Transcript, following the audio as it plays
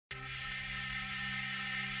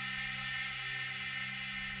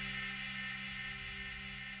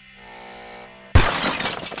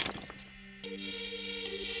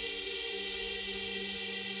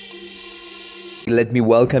Let me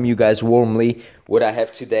welcome you guys warmly. What I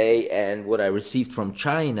have today and what I received from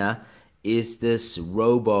China is this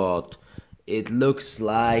robot. It looks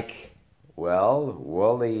like, well,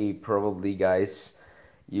 Wally, probably, guys,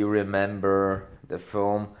 you remember the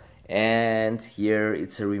film. And here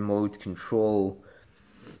it's a remote control.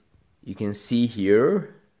 You can see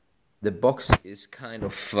here the box is kind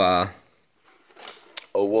of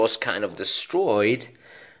or was kind of destroyed,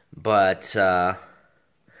 but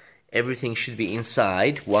everything should be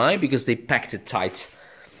inside. Why? Because they packed it tight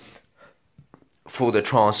for the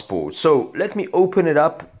transport. So let me open it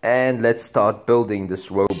up and let's start building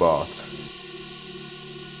this robot.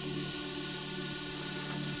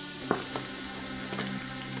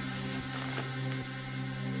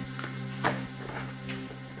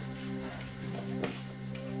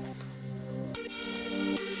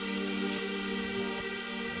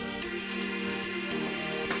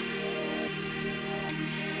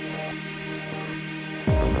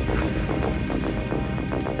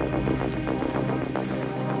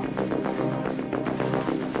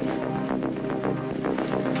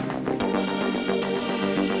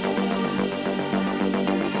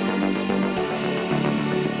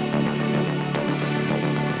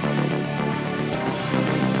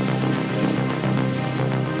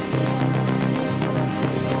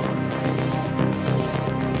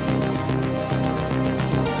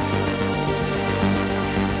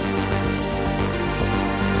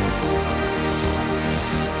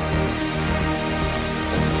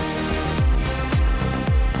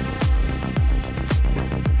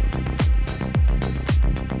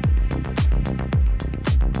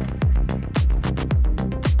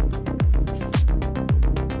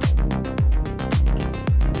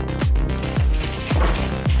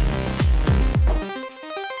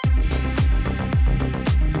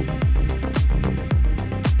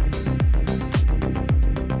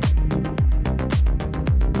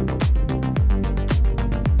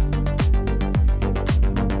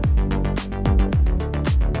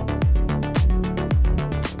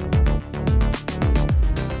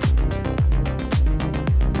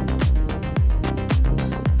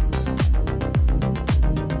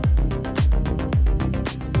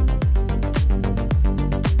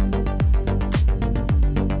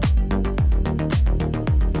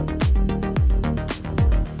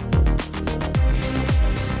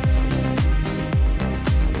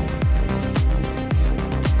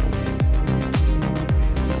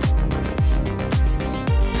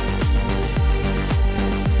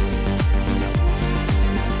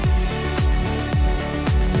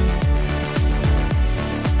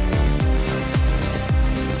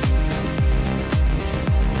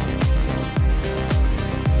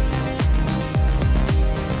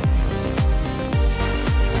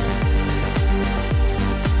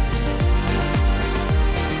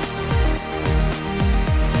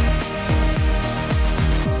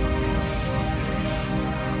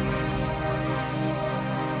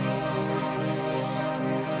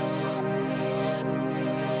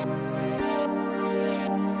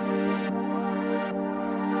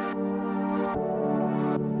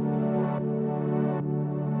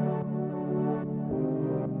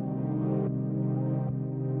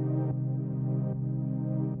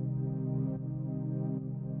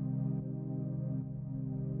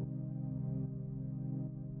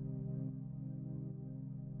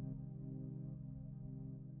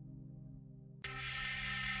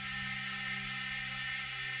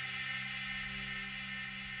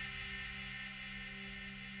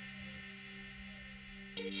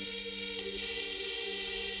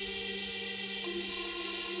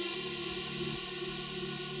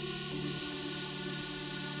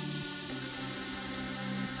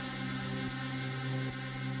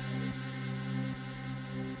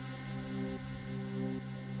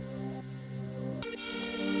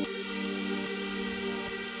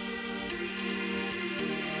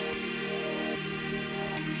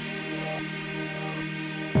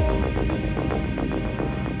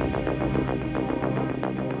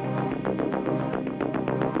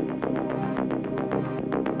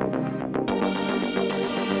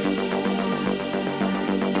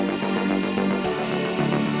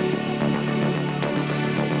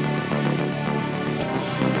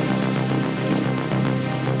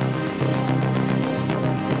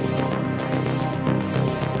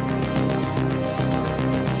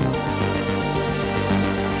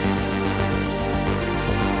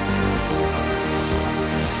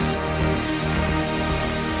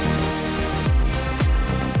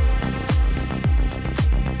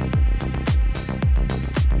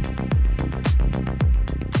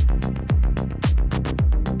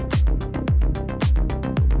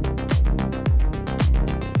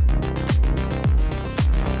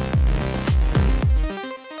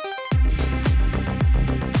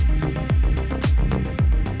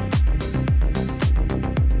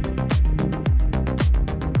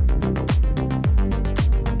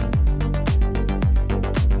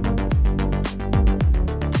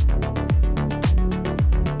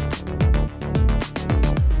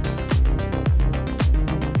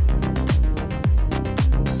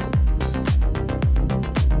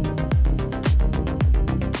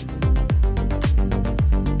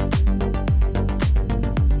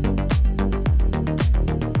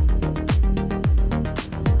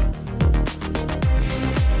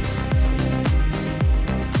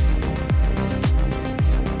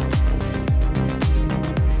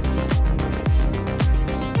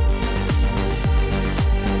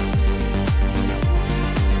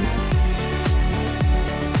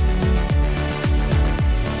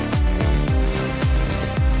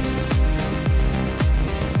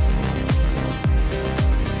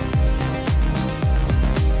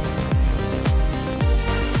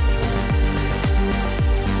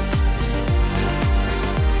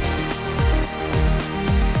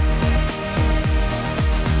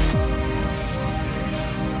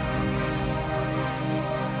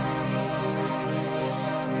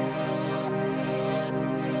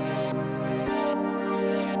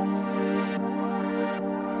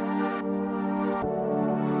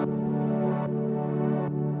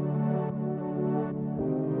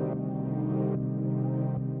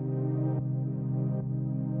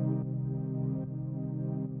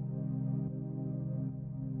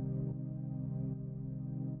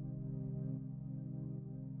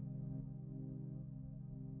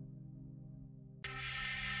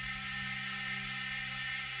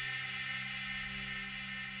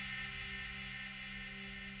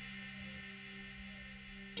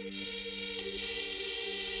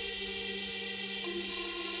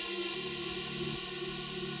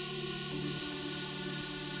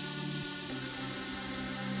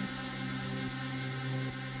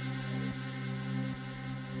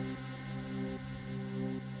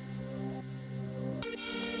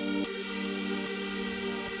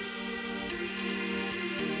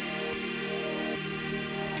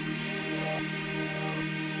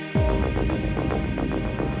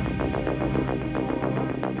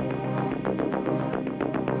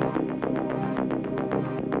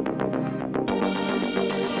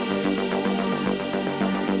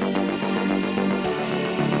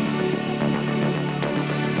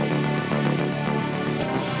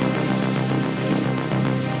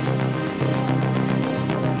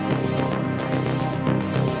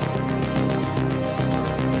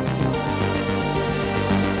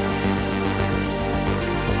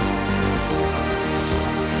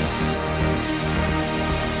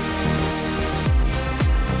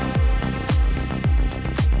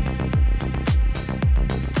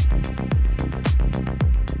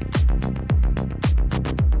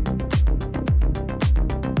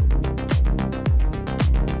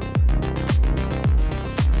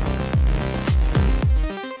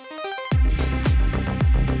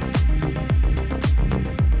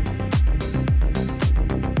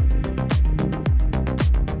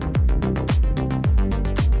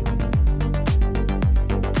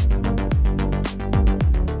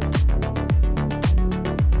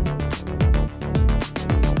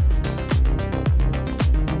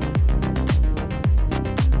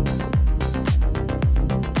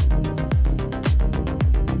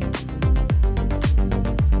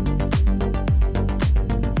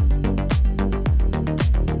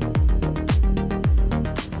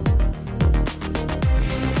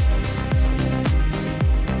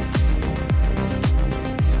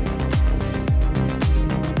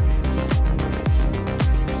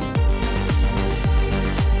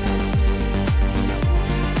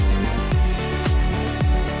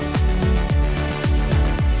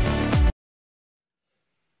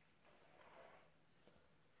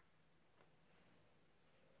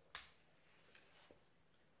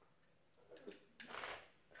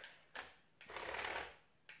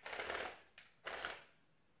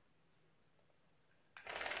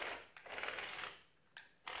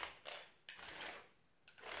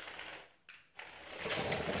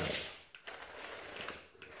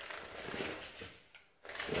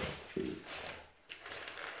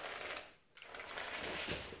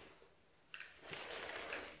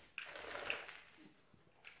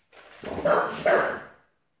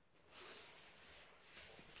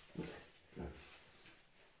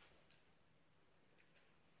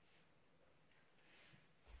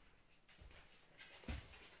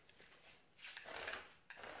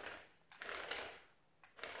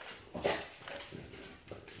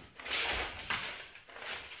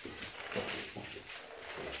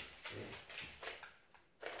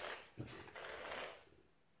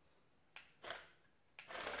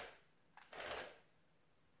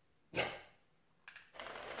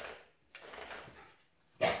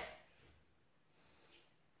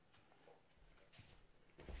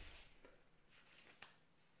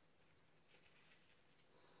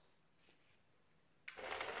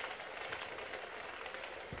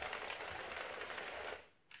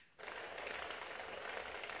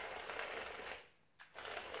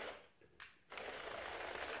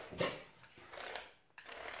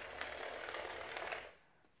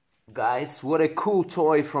 Guys, what a cool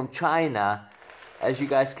toy from China. As you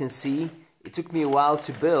guys can see, it took me a while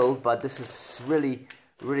to build, but this is really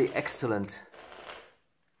excellent.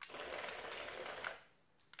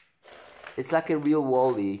 It's like a real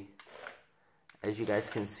Wall-E, as you guys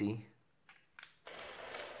can see.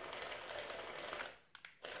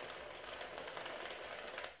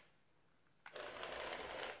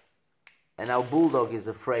 And our bulldog is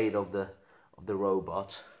afraid of the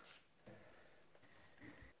robot.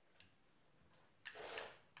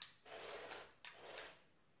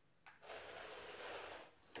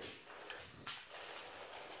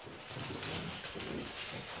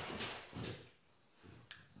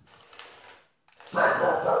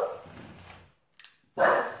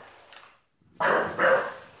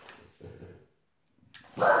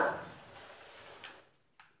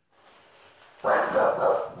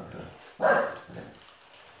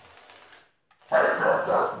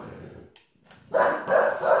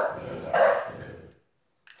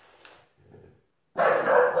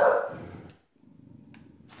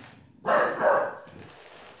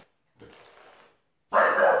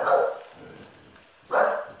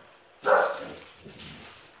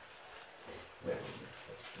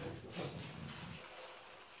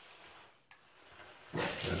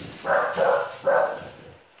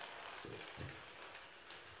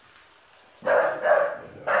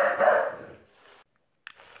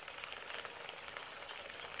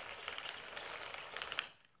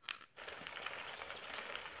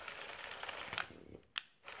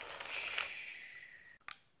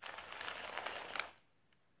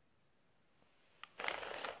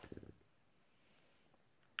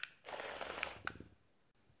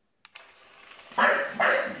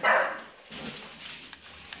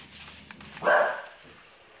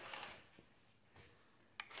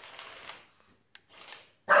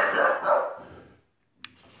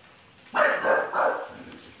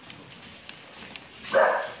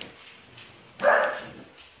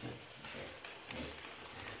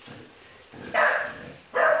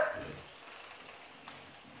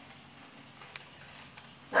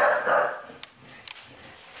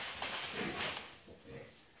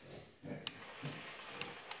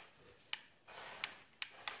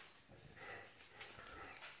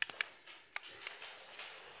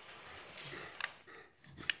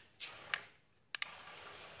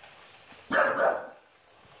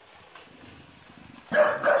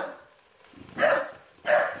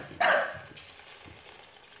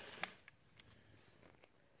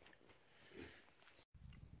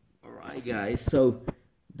 Hi guys, so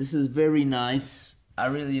this is very nice. I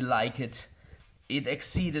really like it. It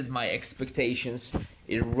exceeded my expectations.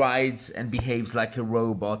 It rides and behaves like a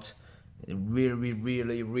robot.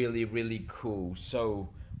 Really cool. So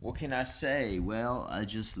what can I say? Well, I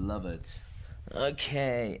just love it.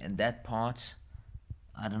 Okay, and that part,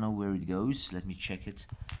 I don't know where it goes. Let me check it.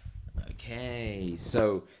 Okay,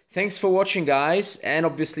 so thanks for watching guys, and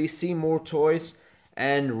obviously see more toys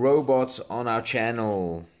and robots on our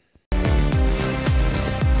channel.